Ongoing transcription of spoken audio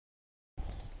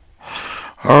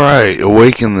Alright,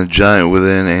 Awaken the Giant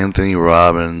Within, Anthony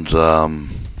Robbins.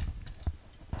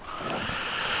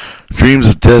 Dreams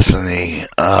of Destiny.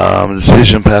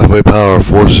 Decision, pathway, power,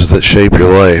 forces that shape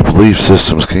your life. Belief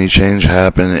systems. Can change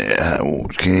happen in an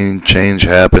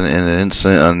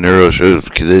instant on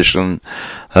neuroshoot condition?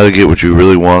 How to get what you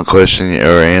really want? Questions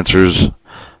are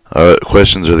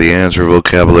the answer.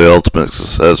 Vocabulary, ultimate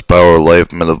success, power,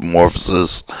 life,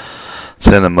 metamorphosis.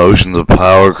 10 emotions of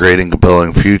power, creating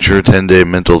compelling future. 10-day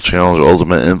mental challenge,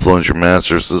 ultimate influence, your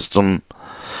master system.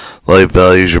 Life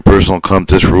values, your personal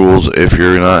compass rules. If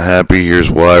you're not happy, here's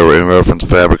why. We're in reference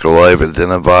fabric of life.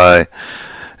 Identify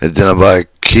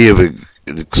key of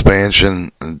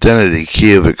expansion. Identity,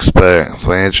 key of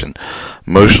expansion.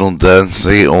 Emotional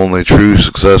density, only true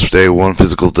success. Day 1,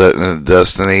 physical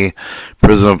destiny.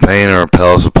 Prison of pain or a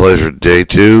palace of pleasure. Day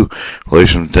 2,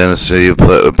 relation of density, of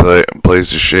place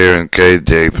to share. And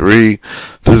day 3,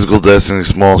 physical destiny,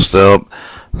 small step,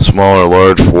 small or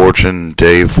large fortune.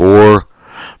 Day 4,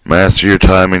 master your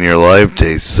time in your life.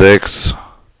 Day 6,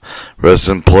 rest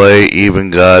and play, even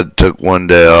God took one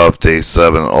day off. Day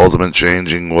 7, ultimate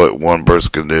changing what one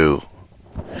person can do.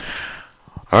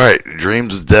 Alright,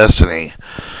 dreams of destiny.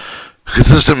 A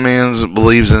consistent man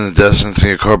believes in the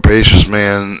destiny, a capricious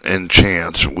man in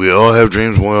chance. We all have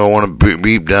dreams, and we all want to believe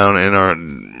deep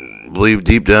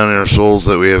down in our souls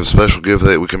that we have a special gift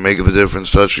that we can make the difference,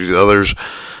 touch others,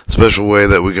 special way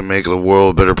that we can make the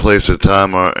world a better place.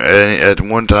 At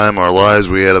one time our lives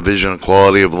we had a vision and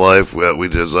quality of life that we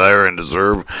desire and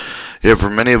deserve. Yet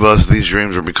for many of us, these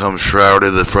dreams have become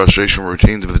shrouded. The frustration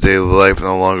routines of the daily life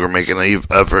no longer make an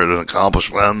effort to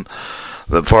accomplish them.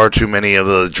 That far too many of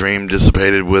the dream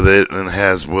dissipated with it and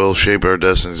will shape our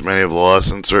destinies. Many have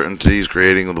lost uncertainties,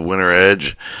 creating the winter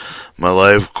edge. My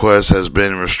life quest has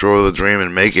been restore the dream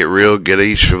and make it real. Get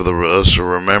each of us to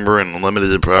remember and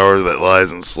unlimited power that lies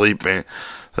sleeping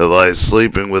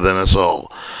within us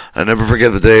all. I never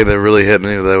forget the day that really hit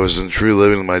me that I was in true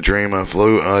living my dream. I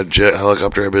flew a jet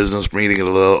helicopter business meeting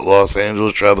in Los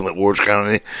Angeles, traveling at Orange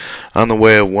County. On the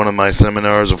way of one of my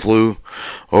seminars, I flew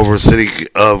over the city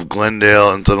of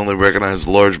Glendale and suddenly recognized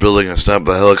a large building. I stopped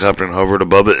the helicopter and hovered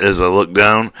above it. As I looked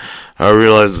down, I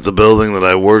realized that the building that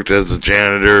I worked as a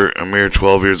janitor a mere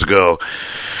 12 years ago.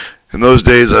 In those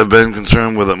days, I've been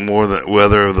concerned with it more than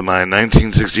whether my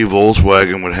 1960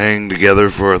 Volkswagen would hang together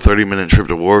for a 30-minute trip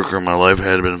to work, or my life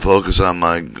had been focused on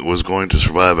was going to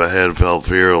survive. I had felt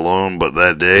fear alone, but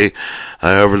that day,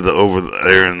 I hovered over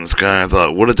there in the sky. I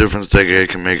thought, what a difference decade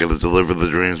can make to deliver the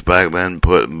dreams back then.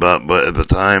 But at the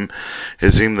time,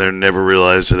 it seemed they never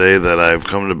realized today that I've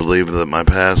come to believe that my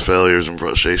past failures and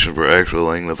frustrations were actually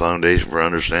laying the foundation for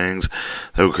understandings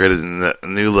that would create a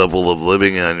new level of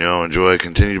living and enjoy. I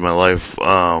continued my life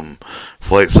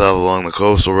flight south along the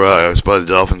coastal route. I spotted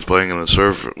dolphins playing in the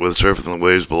surf and the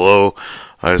waves below.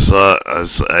 It's a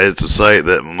sight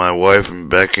that my wife and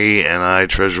Becky and I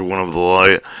treasure. One of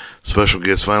the special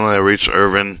gifts. Finally, I reached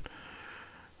Irvin.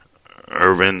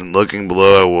 Looking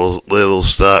below, I was a little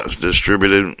disturbed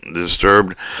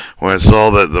when I saw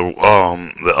that the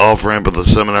off ramp of the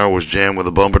seminar was jammed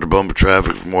with bumper-to-bumper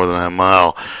traffic for more than a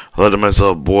mile. I thought to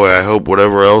myself, boy, I hope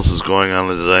whatever else is going on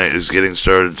tonight is getting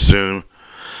started soon,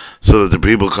 so that the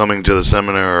people coming to the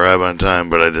seminar arrive on time.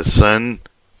 But I descended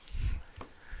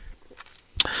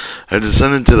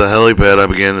to the helipad. I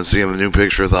began to see the new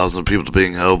picture of thousands of people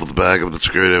being held with the back of the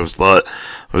security. I was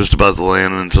just about to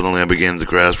land, and suddenly I began to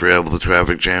grasp reality of the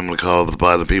traffic jam and the call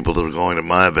by the people that were going to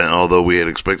my event. Although we had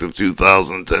expected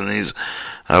 2,000 attendees,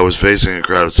 I was facing a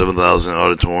crowd of 7,000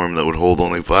 auditorium that would hold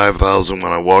only 5,000.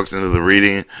 When I walked into the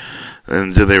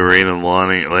arena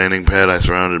landing pad, I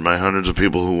surrounded by hundreds of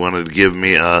people who wanted to give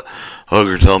me a hug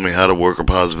or tell me how to work or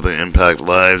positively impact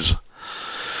lives.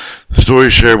 The story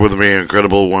shared with me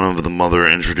incredible. One of the mother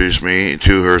introduced me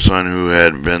to her son who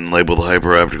had been labeled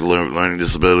hyperactive learning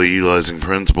disability, utilizing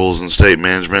principles and state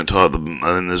management taught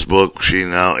in this book. She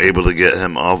now able to get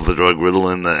him off the drug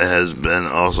Ritalin that has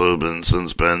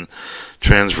since been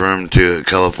transferred to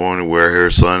California, where her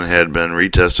son had been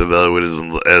retested, evaluated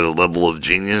at a level of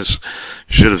genius.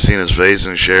 You should have seen his face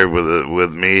and shared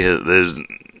with me his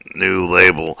new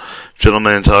label.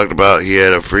 Gentleman talked about he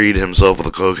had freed himself of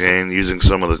the cocaine using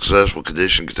some of the successful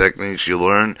condition techniques you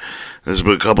learn. This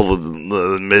a couple of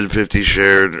the mid-50s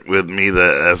shared with me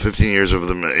that 15 years of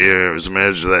the years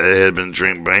marriage that it had been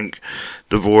drink bank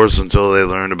divorce until they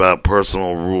learned about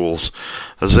personal rules.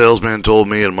 A salesman told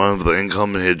me a month the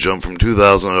income had jumped from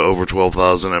 2,000 to over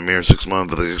 12,000 in a mere 6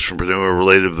 months. The entrepreneur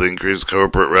related to the increased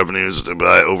corporate revenues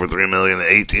by over $3 million in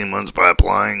 18 months by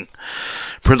applying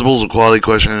principles of quality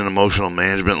questioning and emotional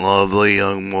management love. lovely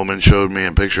young woman showed me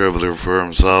a picture of her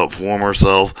former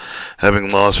self,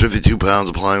 having lost 52 pounds,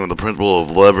 applying with the principle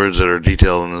of leverage that are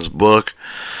detailed in this book.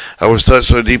 I was touched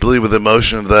so deeply with the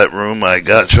emotion of that room, I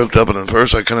got choked up, and at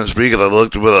first I couldn't speak, and I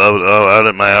looked out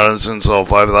at my audience and saw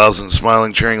 5,000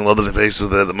 smiling, cheering, loving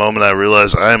faces. At the moment I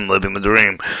realized I am living the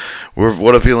dream.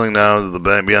 What a feeling now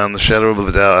that beyond the shadow of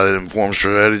the doubt, I had informed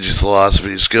strategies,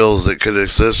 philosophy, skills that could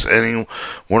assist any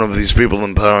one of these people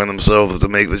empowering themselves to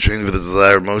make the change with the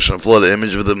desired motion. A flood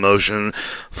image of the emotion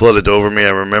flooded over me. I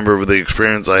remember the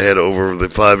experience I had over the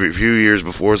few years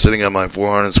before, sitting at my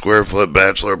 400 square foot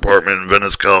bachelor apartment in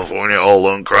Venice, California, all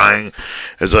alone, crying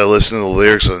as I listened to the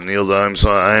lyrics of the Neil Diamond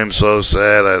song. I am so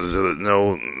sad.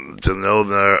 To know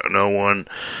that no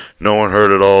one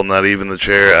heard it all, not even the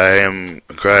chair. And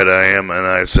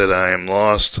I said, I am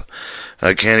lost.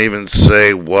 I can't even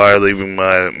say why, leaving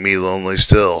me lonely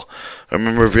still. I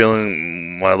remember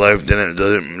feeling my life didn't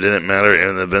matter,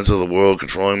 and the events of the world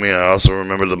controlling me. I also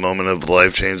remember the moment of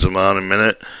life changed amount a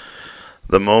minute.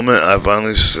 The moment I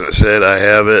finally said,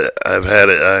 I've had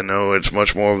it, I know it's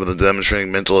much more of the demonstrating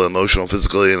mental, emotional,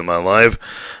 physically in my life.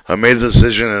 I made a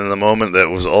decision in the moment that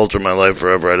was alter my life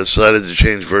forever. I decided to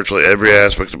change virtually every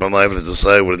aspect of my life and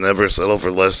decided I would never settle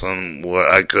for less than what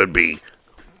I could be.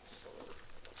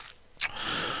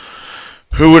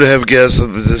 Who would have guessed that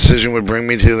the decision would bring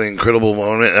me to the incredible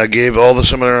moment? I gave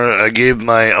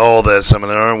my all that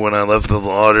seminar. When I left the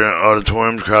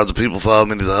auditorium, crowds of people followed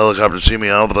me to the helicopter to see me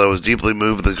off, but I was deeply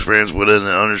moved with the experience within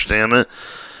understandment.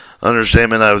 Tears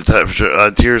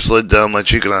slid down my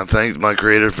cheek, and I thanked my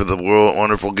Creator for the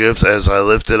wonderful gifts as I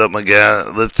lifted off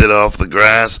the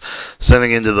grass,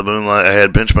 sending into the moonlight. I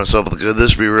had pinched myself. Could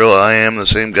this be real? I am the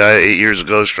same guy 8 years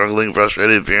ago, struggling,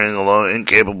 frustrated, feeling alone,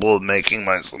 incapable of making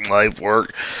my life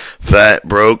work, fat,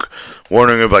 broke,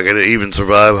 wondering if I could even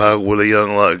survive. How would a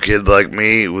young kid like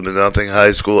me, with nothing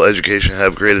high school education,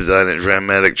 have created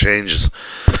dramatic changes?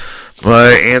 My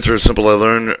answer is simple. I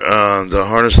learned to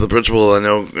harness the principle I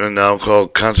know now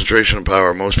called concentration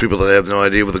power. Most people that have no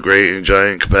idea with the great and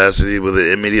giant capacity with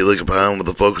it immediately compound with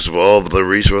the focus of all of the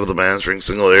resource of the mastering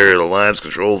single area of the lives,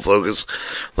 controlled focus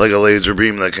like a laser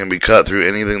beam that can be cut through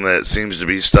anything that seems to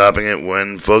be stopping it.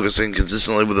 When focusing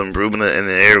consistently with improvement in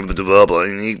the area of the develop a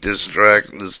unique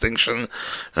distinction and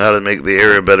how to make the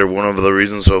area better. One of the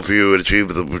reasons so few would achieve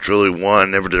what they truly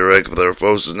want, never direct with their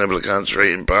focus, never to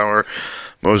concentrate in power.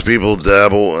 Most people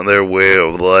dabble in their way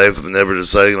of life, never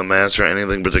deciding to master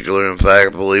anything particular. In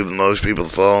fact, I believe that most people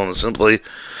fall in simply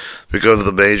because of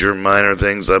the major and minor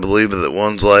things. I believe that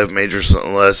one's life major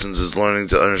lessons is learning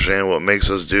to understand what makes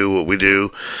us do what we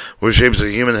do, what shapes the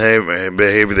human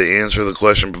behavior, the answer to the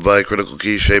question, provide critical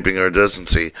keys shaping our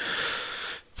destiny.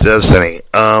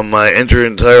 My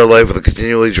entire life with a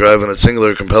continually driving a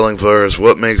singular compelling force.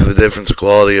 What makes the difference? The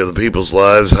quality of the people's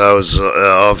lives. How is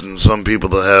often some people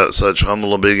that have such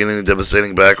humble beginnings,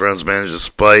 devastating backgrounds manage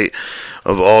despite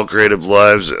of all creative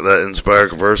lives that inspire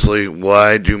conversely?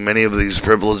 Why do many of these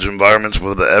privileged environments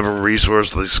with the ever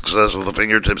resource, the success of the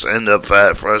fingertips end up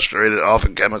fat, frustrated,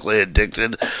 often chemically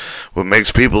addicted? What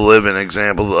makes people live an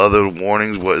example of other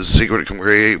warnings? What is secret can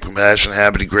create compassion,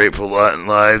 happy, grateful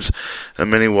lives, and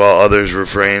many while others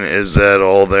refrain? Is that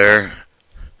all there?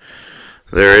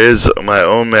 There is. My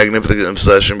own magnificent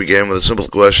obsession began with a simple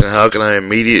question: how can I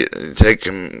take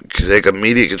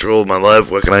immediate control of my life?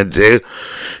 What can I do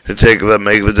to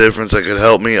make the difference that could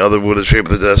help me? Other would have shaped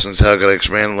the destinies. How can I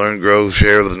expand, learn, grow,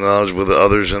 share the knowledge with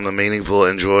others in a meaningful,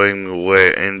 enjoyable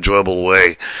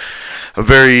way? A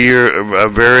very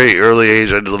early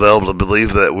age, I developed a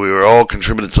belief that we were all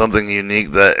contributed something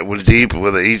unique that was deep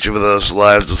with each of us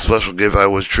lives, a special gift. I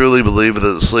was truly believed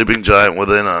that the sleeping giant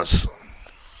within us.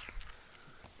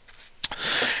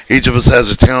 Each of us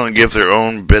has a talent, gift, their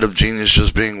own bit of genius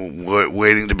just being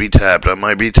waiting to be tapped. I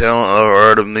might be talent or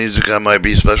art of music. I might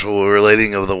be special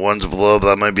relating of the ones of love.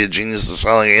 I might be a genius in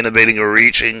selling, innovating, or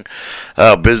reaching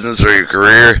business or your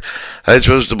career. I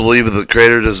chose to believe that the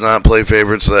Creator does not play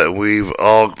favorites, that we've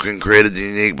all been created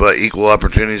unique but equal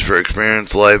opportunities for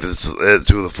experience life to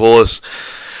the fullest.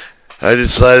 I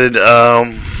decided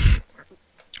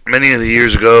many of the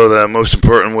years ago that the most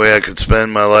important way I could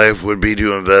spend my life would be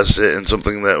to invest it in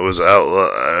something that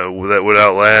would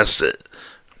outlast it.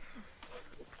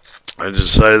 I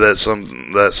decided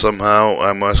that somehow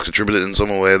I must contribute it in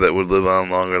some way that would live on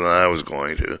longer than I was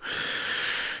going to.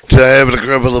 Today I have an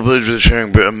incredible ability of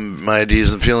sharing my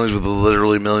ideas and feelings with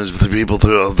literally millions of people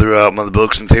throughout my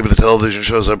books and tape of the television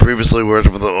shows. I previously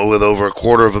worked with over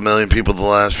 250,000 people the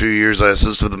last few years. I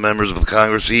assisted the members of the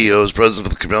Congress, CEOs,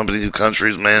 presidents of the company,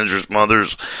 countries, managers,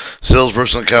 mothers,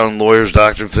 salesperson, accountant, lawyers,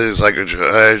 doctors,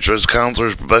 psychiatrists,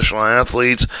 counselors, professional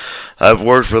athletes. I've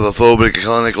worked for the phobic,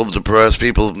 clinical, depressed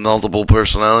people with multiple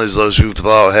personalities. Those who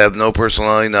thought have no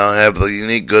personality now have the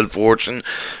unique good fortune.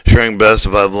 Sharing best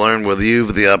of I've learned with you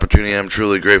for the opportunity I'm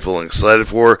truly grateful and excited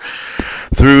for.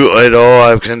 Through it all,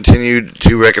 I've continued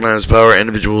to recognize power.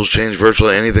 Individuals change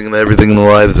virtually anything and everything in the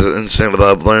life the instant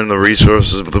without I've learned the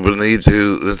resources that we need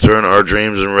to turn our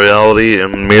dreams in reality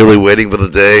and merely waiting for the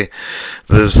day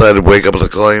they decided to wake up with the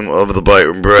claim of the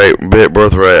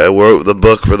birthright. I wrote the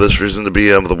book for this reason, to be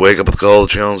able to wake up with the call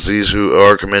to challenge these who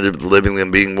are committed to living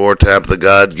and being more tapped the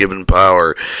God-given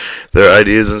power. Their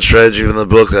ideas and strategies in the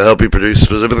book to help you produce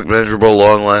specific, measurable,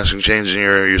 long-lasting change in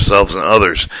yourselves and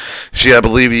others. See, I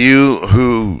believe I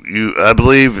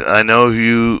know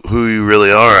who you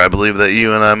really are. I believe that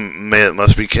you and I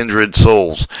must be kindred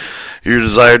souls. Your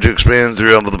desire to expand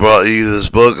through brought you this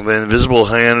book, the invisible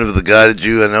hand of the guided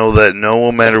you. I know that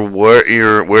no matter where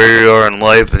you are in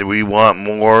life, that we want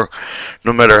more.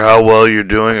 No matter how well you're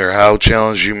doing or how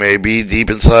challenged you may be,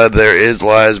 deep inside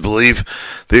lies belief.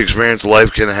 The experience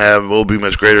life can have will be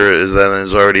much greater than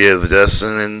is already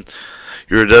destined.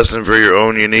 You are destined for your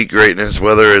own unique greatness,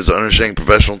 whether as understanding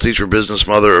professional teacher, business,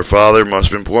 mother, or father.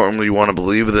 Most importantly, you want to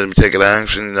believe it and take an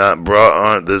action not brought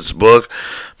on this book,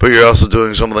 but you're also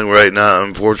doing something right now,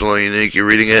 unfortunately unique. You're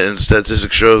reading it, and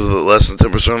statistics shows that less than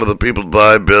 10% of the people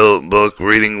buy book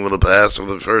reading with the past of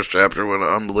the first chapter when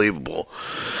unbelievable.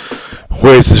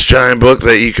 It's this giant book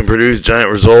that you can produce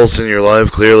giant results in your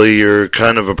life. Clearly, you're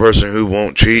kind of a person who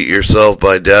won't cheat yourself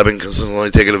by dabbing,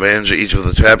 consistently taking advantage of each of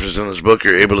the chapters in this book.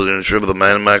 You're able to ensure to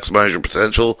maximize your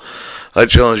potential. I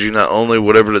challenge you not only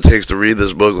whatever it takes to read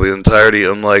this book, the entirety,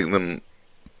 unlike the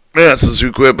masses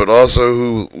who quit, but also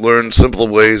who learn simple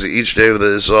ways each day that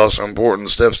is also important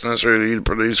steps necessary to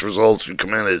produce results you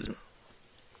committed.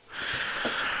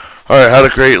 Alright, how to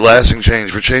create lasting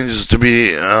change. For changes to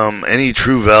be any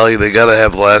true value, they gotta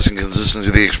have lasting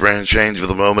consistency. The experience change for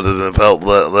the moment that have felt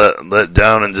let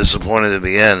down and disappointed in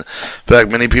the end. In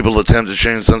fact, many people attempt to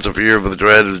change sense of fear of the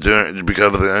dread of doing it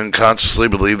because they unconsciously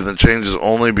believe that changes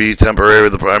only be temporary.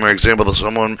 The primary example of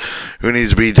someone who needs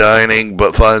to be dying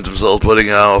but finds themselves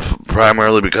putting off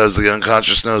primarily because the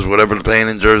unconscious knows whatever the pain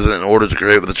endures in order to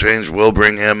create the change will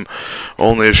bring him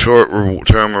only a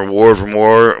short-term reward for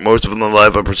more. Most of them in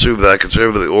life I pursue that I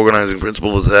consider the organizing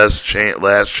principle of lasting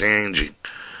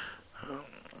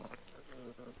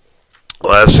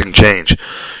change.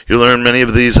 You learn many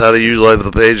of these, how to utilize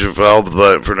the page of file,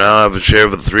 but for now I have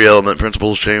shared the 3-element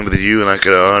principles chain with you, and I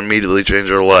can immediately change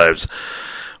our lives.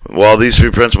 While these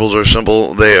 3 principles are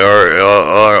simple, they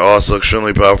are also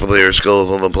extremely powerful. They are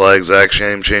skillful and apply exact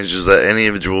same changes that any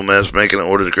individual must make in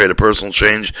order to create a personal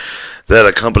change, that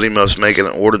a company must make in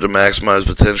order to maximize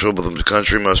potential, but the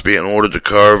country must be in order to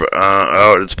carve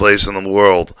out its place in the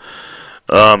world.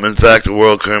 In fact, the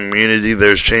world community,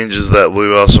 there's changes that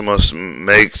we also must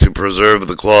make to preserve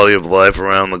the quality of life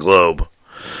around the globe.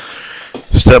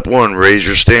 Step 1, raise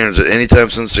your standards. At any time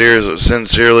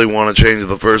sincerely want to change,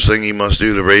 the first thing you must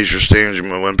do to raise your standards.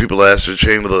 When people ask to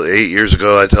change 8 years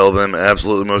ago, I tell them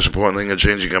absolutely most important thing in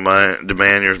changing my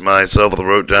demand myself. I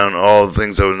wrote down all the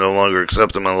things I would no longer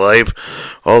accept in my life,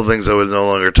 all the things I would no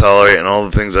longer tolerate, and all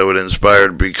the things I would inspire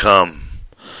to become.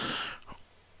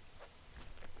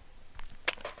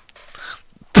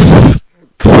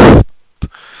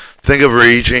 Think of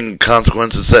reaching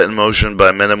consequences set in motion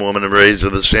by men and women raised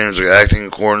with the standards of acting in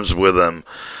accordance with them,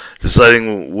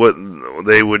 deciding what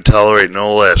they would tolerate,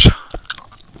 no less.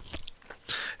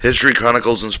 History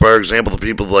chronicles inspire examples of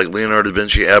people like Leonardo da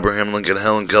Vinci, Abraham Lincoln,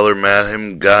 Helen Keller,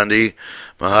 Mahatma Gandhi,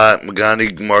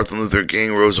 Martin Luther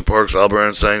King, Rosa Parks, Albert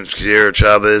Einstein, Sierra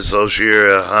Chavez,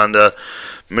 Soshiro Honda.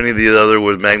 Many of the other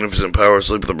with magnificent power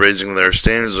sleep with raising their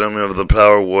standards. Only of the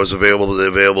power was available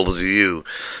to you.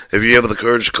 If you have the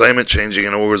courage to claim it, changing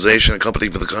an organization, a company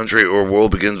for the country, or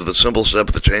world begins with a simple step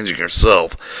of changing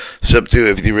yourself. Step 2,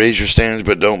 if you raise your standards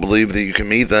but don't believe that you can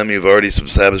meet them, you've already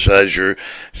sabotaged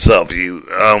yourself. You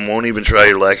won't even try.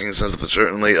 You're lacking sense of it.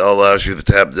 Certainly allows you to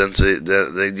tap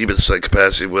the deepest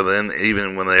capacity within,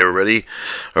 even when they are ready,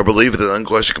 or believe that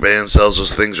unquestioned command tells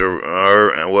us things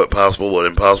are and what possible, what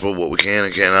impossible, what we can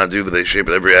and cannot do, but they shape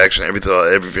every action, every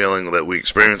thought, every feeling that we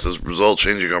experience as a result,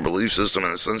 changing our belief system,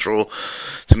 and essential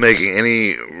to making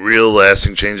any real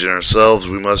lasting change in ourselves.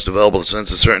 We must develop a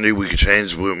sense of certainty we can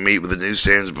change, we meet with the new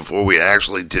standards before we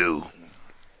actually do.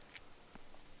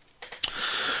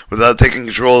 Without taking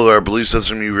control of our belief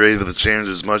system, you raise the standards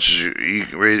as much as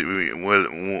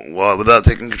without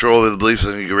taking control of the belief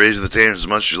system, you can raise the standards as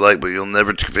much as you like, but you'll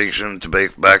never take fiction to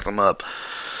back them up.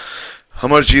 How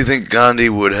much do you think Gandhi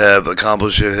would have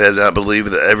accomplished if he had not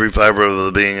believed that every fiber of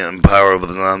the being and power of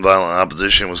the nonviolent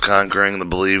opposition was conquering the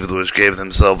belief which gave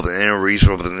himself the inner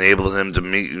resource that enabled him to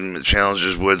meet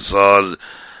challenges would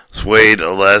swayed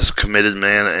a less committed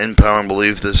man, empowering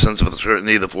belief, this sense of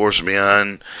certainty, the force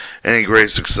behind any great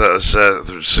success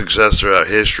throughout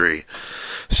history.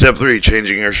 Step 3,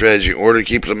 changing your strategy. In order to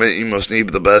keep commitment, you must need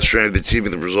the best strategy to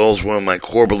achieving the results. One of my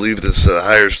core beliefs is a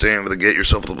higher standard to get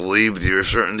yourself to believe your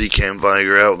certainty can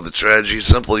figure out the strategy.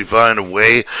 Simply find a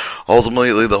way.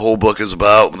 Ultimately, the whole book is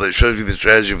about that shows you the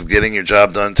strategy of getting your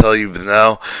job done. Tell you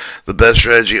now the best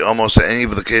strategy almost in any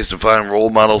of the case to find role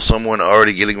model, someone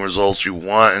already getting results you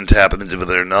want, and tap into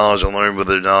their knowledge and learn what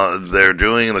they're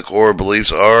doing. The core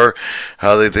beliefs are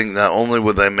how they think. Not only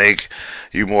would they make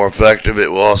you more effective, it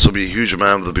will also be a huge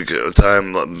amount of the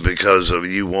time because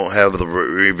you won't have to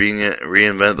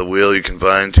reinvent the wheel. You can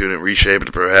fine tune it, reshape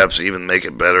it, perhaps even make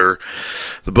it better.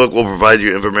 The book will provide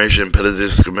you information,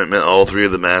 impetus, commitment, all three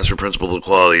of the master principles of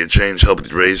quality and change, help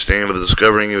you raise standards,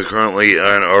 discovering you currently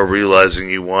are realizing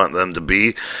you want them to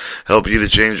be, help you to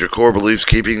change your core beliefs,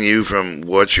 keeping you from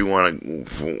what you want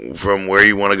to, from where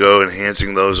you want to go,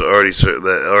 enhancing those that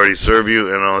already serve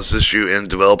you, and I'll assist you in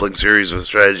developing series of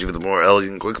strategy for the more elegant,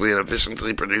 quickly and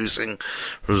efficiently producing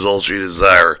results you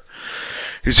desire.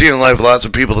 You see in life lots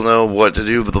of people to know what to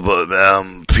do, but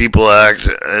the people act.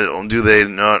 Do they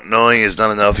not? Knowing is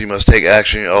not enough. You must take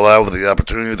action. Allow the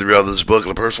opportunity throughout this book.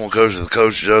 The personal coach is the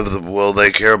coach of the will. They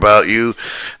care about you.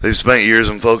 They've spent years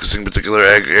in focusing particular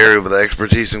area with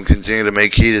expertise and continue to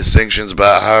make key distinctions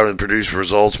about how to produce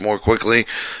results more quickly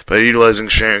by utilizing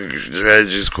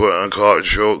strategies.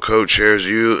 Coach shares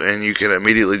you, and you can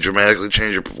immediately dramatically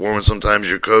change your performance. Sometimes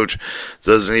your coach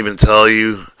doesn't even tell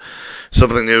you.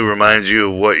 Something new reminds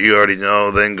you of what you already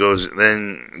know, then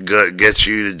gets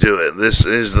you to do it. This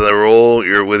is the role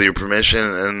you're with your permission,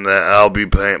 and that I'll be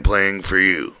playing for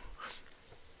you.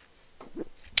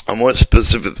 On what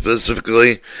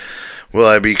specifically will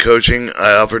I be coaching?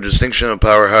 I offer distinction of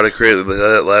power, how to create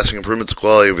the lasting improvements of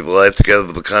quality of your life together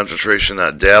with the concentration,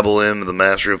 not dabble in the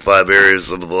mastery of 5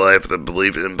 areas of the life that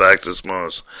believe impact us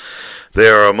most. They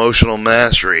are emotional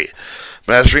mastery.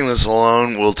 Mastering this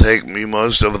alone will take me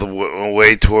most of the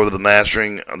way toward the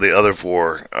mastering of the other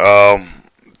 4.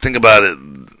 Think about it.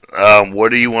 What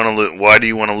do you want to lose? Why do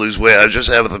you want to lose weight? I just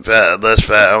have less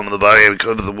fat on the body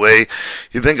because of the way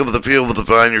you think of the field to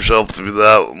find yourself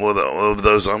without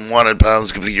those unwanted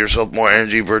pounds, giving yourself more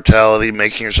energy, vitality,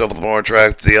 making yourself more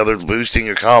attractive to the others, boosting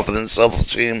your confidence,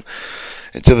 self-esteem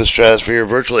into the stratosphere.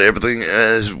 Virtually everything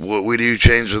is what we do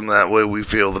changes in that way we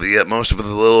feel, but yet most of the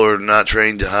little are not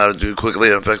trained to how to do quickly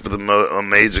and effectively.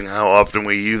 Amazing how often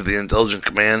we use the intelligent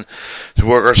command to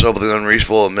work ourselves with the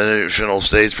unreachable emotional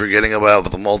states, forgetting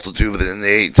about the multitude of the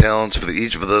innate talents that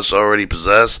each of us already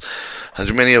possess.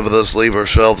 As many of us leave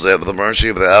ourselves at the mercy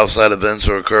of the outside events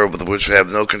that occur with which we have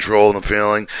no control, and the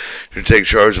feeling to take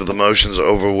charge of the emotions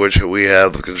over which we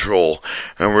have the control,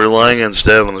 and relying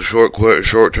instead on the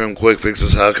short-term quick fixes.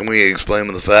 How can we explain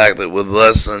the fact that with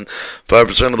less than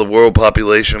 5% of the world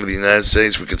population of the United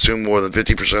States, we consume more than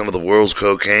 50% of the world's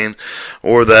cocaine,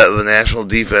 or that the national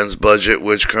defense budget,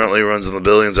 which currently runs in the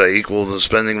billions, are equal to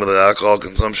spending with alcohol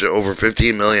consumption? Over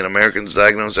 15 million Americans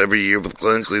diagnosed every year with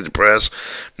clinically depressed,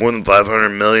 more than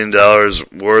 $500 million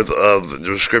worth of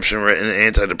prescription-written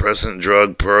antidepressant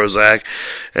drug Prozac.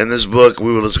 In this book,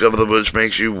 we will discover the which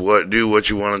makes you do what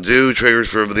you want to do, triggers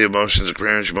for the emotions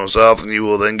experience you most often. You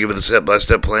will then give it a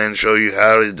step-by-step plan, show you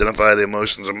how to identify the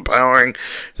emotions empowering,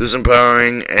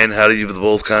 disempowering, and how to use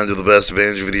both kinds of the best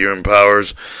advantage of your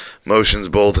empowers emotions,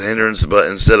 both hindrance but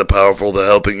instead of powerful, to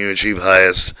helping you achieve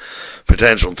highest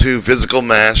potential. 2. Physical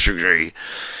mastery.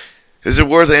 Is it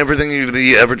worth everything you've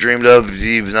ever dreamed of? Do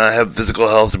you not have physical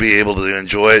health to be able to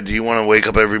enjoy it? Do you want to wake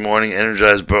up every morning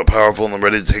energized, powerful, and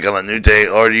ready to take on a new day?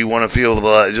 Or do you want to feel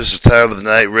just as tired of the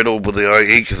night, riddled with the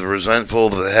ache,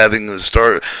 resentful of having to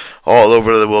start all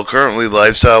over the world? Currently,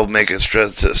 lifestyle make a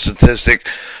statistic.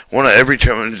 1 of every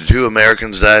 2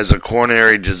 Americans dies of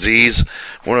coronary disease.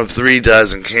 1 of 3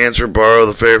 dies in cancer. Borrow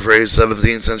the fair phrase,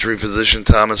 17th century physician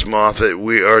Thomas Moffat.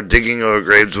 We are digging our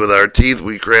graves with our teeth.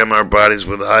 We cram our bodies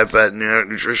with high-fat,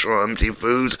 nutritional, empty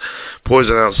foods,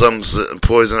 poison our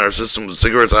system with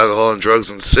cigarettes, alcohol, and drugs,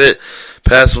 and sit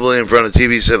passively in front of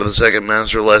TV set for the second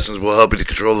master lessons will help you to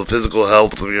control the physical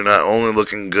health of you're not only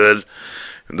looking good,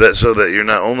 so that you're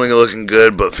not only looking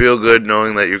good, but feel good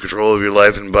knowing that your control of your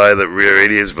life and by that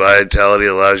radius vitality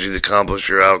allows you to accomplish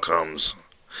your outcomes.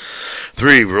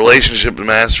 3. Relationship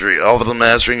mastery. Other than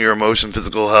mastering your emotion,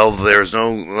 physical health, there is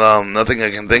nothing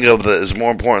I can think of that is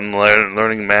more important than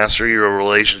learning mastery your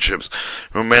relationships.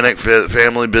 Romantic,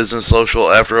 family, business,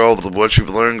 social. After all of what you've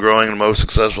learned growing and most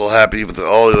successful, happy with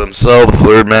all of themselves. The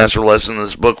third master lesson in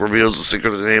this book reveals the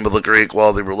secret of the name of the great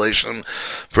quality relation.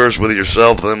 First with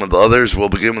yourself, then with others. We'll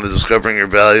begin with discovering your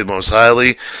value most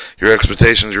highly, your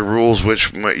expectations, your rules,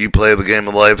 which you play the game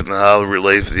of life, and how to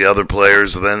relate to the other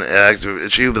players. Then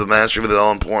achieve the mastery with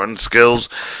all important skills.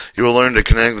 You will learn to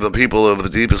connect with the people of the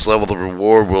deepest level. The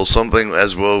reward will something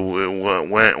as well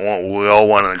we all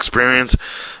want to experience.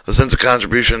 A sense of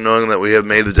contribution, knowing that we have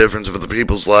made a difference for the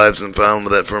people's lives, and found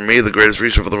that for me the greatest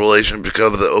resource for the relation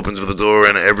because that opens for the door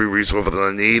and every resource for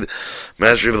the need.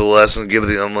 Mastery of the lesson, give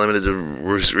the unlimited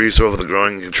resource for the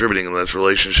growing and contributing, and that's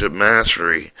relationship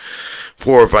mastery.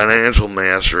 4. Financial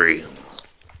mastery.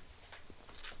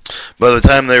 By the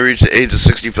time they reach the age of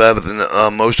 65,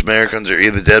 most Americans are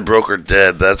either dead, broke, or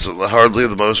dead. That's hardly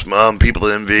the most people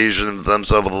envision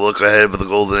themselves to look ahead of the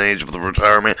golden age of the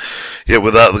retirement, yet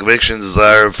without the conviction and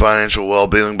desire of financial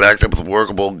well-being backed up with a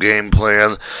workable game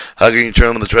plan. How can you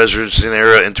turn the treasured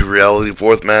scenario into reality?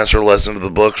 Fourth master lesson of the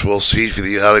books will teach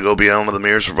you how to go beyond the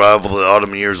mere survival of the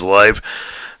autumn years of life.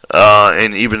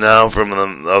 And even now, of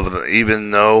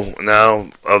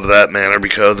that manner,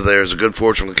 because there is a good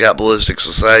fortune in capitalistic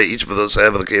society, each of us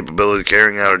have the capability of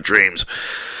carrying out our dreams.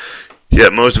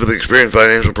 Yet most of the experience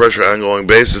financial pressure on an ongoing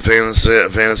basis,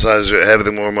 fantasize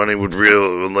having more money would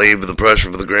relieve the pressure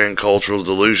of the grand cultural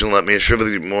delusion. Let me assure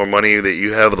you, the more money that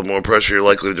you have, the more pressure you're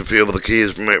likely to feel. But the key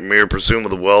is mere pursuit of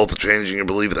the wealth, changing your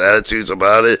belief and attitudes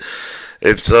about it.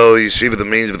 If so, you see with the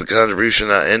means of the contribution,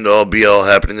 not end-all, be-all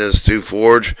happiness to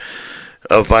forge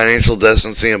of financial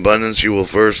destiny and abundance. You will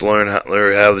first learn how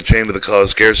to change the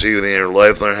cause scarcity in your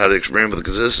life, learn how to experience the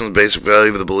consistent basic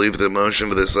value of the belief, the emotion,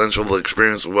 with the essential the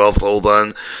experience of wealth, hold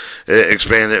on,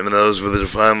 expand it, and those with the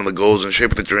definement of the goals and shape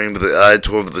of the dream with the eye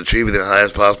toward achieving the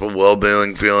highest possible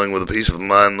well-being feeling with a peace of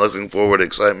mind, looking forward,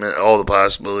 excitement, all the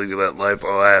possibilities of that life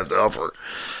all I have to offer.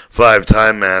 5.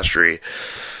 Time mastery.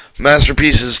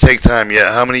 Masterpieces take time,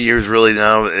 yet how many years really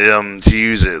now to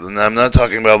use it? And I'm not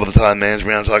talking about with the time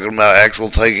management, I'm talking about actual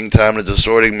taking time and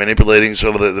distorting, manipulating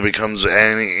so that it becomes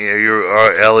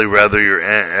your ally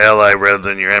rather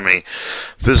than your enemy.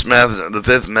 The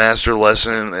fifth master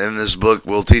lesson in this book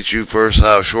will teach you first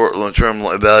how short-term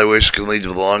evaluation can lead to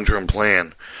the long-term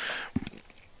plan.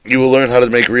 You will learn how to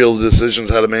make real decisions,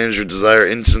 how to manage your desire,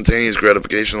 instantaneous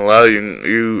gratification, allow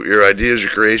your ideas, your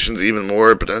creations, even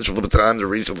more potential for the time to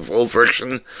reach the full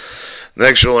friction.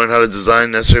 Next, you'll learn how to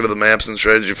design necessary for the maps and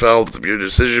strategy followed with your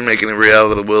decision-making and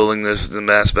reality, the willingness to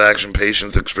massive action,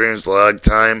 patience, experience, lag,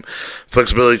 time,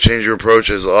 flexibility, change your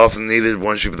approach is often needed.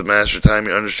 Once you've mastered time,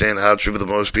 you understand how true for the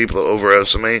most people to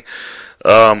overestimate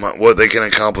what they can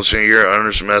accomplish in a year,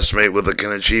 underestimate what they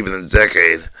can achieve in a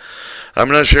decade. I'm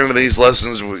not sharing these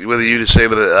lessons with you to say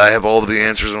that I have all of the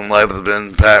answers in life that have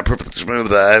been perfectly smooth.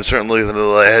 That I have certainly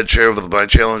had shared with my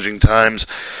challenging times.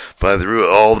 But through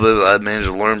all of this, I've managed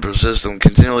to learn, persist, and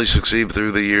continually succeed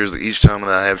through the years. Each time that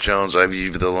I have challenged, I've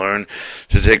used to learn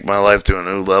to take my life to a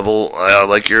new level.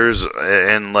 Like yours,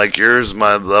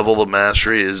 my level of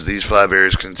mastery is these 5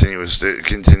 areas continues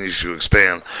to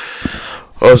expand.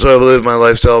 Also, living my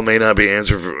lifestyle may not be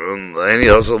answer for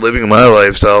living my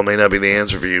lifestyle may not be the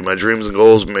answer for you. My dreams and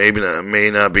goals may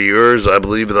not be yours. I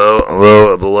believe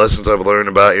although the lessons I've learned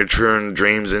about your turn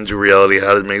dreams into reality,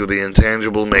 how to make the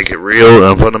intangible, make it real,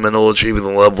 and fundamental, achieving the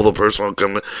level of personal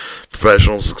and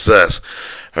professional success.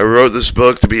 I wrote this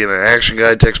book to be an action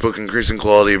guide textbook increasing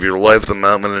quality of your life, the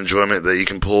amount of enjoyment that you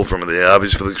can pull from it. I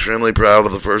obviously feel extremely proud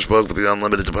of the first book with the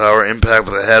unlimited power impact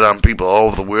with a head on people all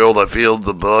over the world. I feel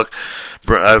this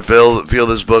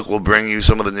book will bring you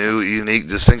some of the new, unique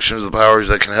distinctions of the powers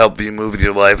that can help you move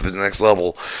your life to the next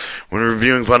level. When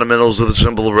reviewing fundamentals of the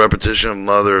simple repetition of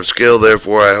mother of skill,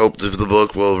 therefore, I hope that the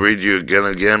book will read you again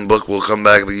and again. Book will come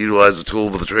back to utilize the tool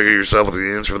to trigger yourself with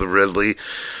the answer for the readily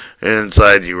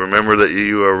inside you. Remember that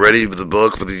you are ready for the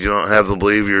book, but you don't have to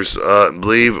believe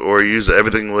or use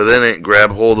everything within it.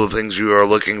 Grab hold of things you are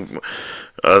looking for.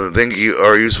 Think you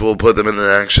are useful, put them into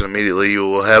action immediately. You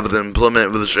will have them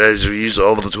implement with the strategies or use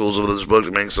all of the tools of this book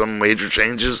to make some major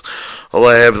changes. All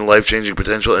I have is life-changing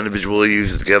potential individually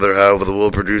used together, however, that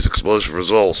will produce explosive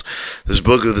results. This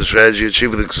book of the strategy,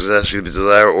 achieving the success you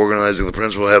desire, organizing the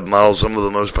principle, have modeled some of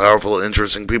the most powerful,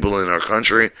 interesting people in our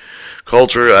culture.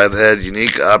 I've had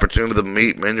unique opportunity to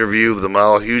meet, interview, the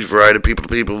model, a huge variety of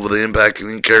people with the impact,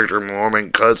 unique character,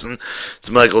 Mormon cousin,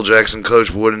 to Michael Jackson,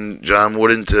 Coach Wooden, John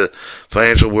Wooden, to financial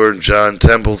financial word John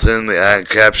Templeton. The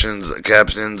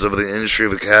captions of the industry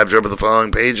of the cab driver. The following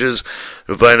pages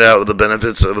to find out the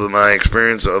benefits of my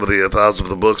experience of the thoughts of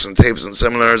the books and tapes and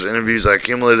seminars, interviews I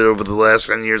accumulated over the last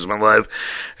 10 years of my life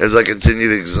as I continue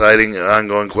the exciting,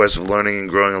 ongoing quest of learning and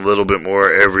growing a little bit more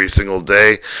every single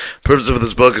day. The purpose of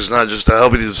this book is not just to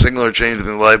help you do a singular change in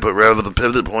your life, but rather the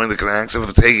pivot point that can access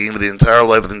of taking the entire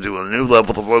life into a new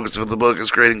level. The focus of the book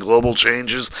is creating global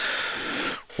changes.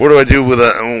 What do I do with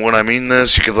that when I mean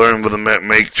this? You can learn with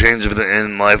make change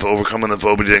in life, overcoming the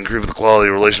phobia to increase the quality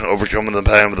of relation, overcoming the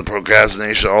pattern of the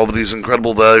procrastination. All of these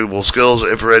incredible, valuable skills,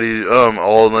 if ready,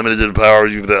 all limited to power.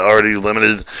 You've already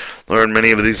limited. Learn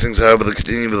many of these things. However, the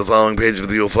continue with the following page,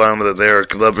 you'll find that there are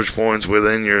leverage points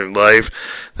within your life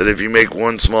that if you make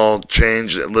one small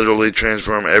change, literally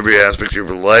transform every aspect of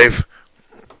your life.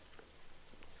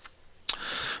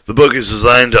 The book is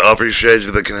designed to offer you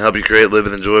strategies that can help you create, live,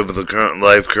 and enjoy with the current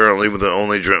life currently with the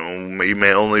only dream you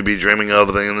may only be dreaming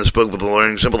of. In this book, with the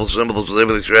learning simple,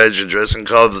 specific strategy addressing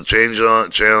cause of change,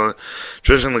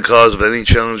 addressing the cause of any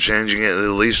challenge, changing it at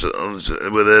least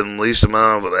within least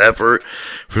amount of effort.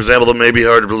 For example, it may be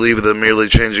hard to believe that merely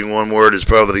changing one word is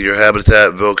part of your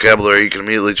habitat vocabulary. You can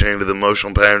immediately change the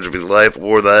emotional patterns of your life,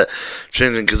 or that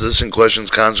changing consistent questions,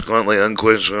 consequently,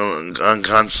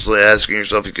 unconsciously asking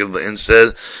yourself, you can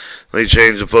instead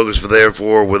change the focus for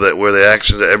therefore where the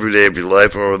actions every day of your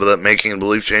life, or that making a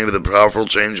belief change with a powerful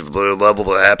change of the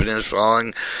level of happiness.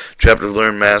 Following chapter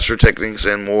learn master techniques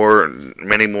and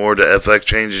many more to affect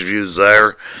changes you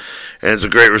desire. And it's a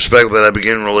great respect that I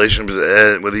begin relationships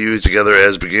with you together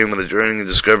as begin with the journey and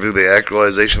discovery, the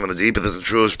actualization of the deepest and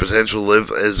truest potential. Live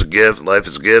is a gift, life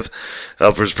is a gift,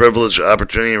 offers privilege,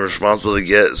 opportunity, and responsibility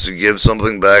to give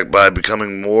something back by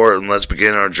becoming more. And let's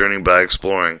begin our journey by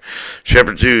exploring.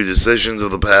 Chapter 2: Decisions of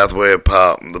the Pathway of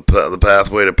the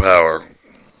Pathway to Power.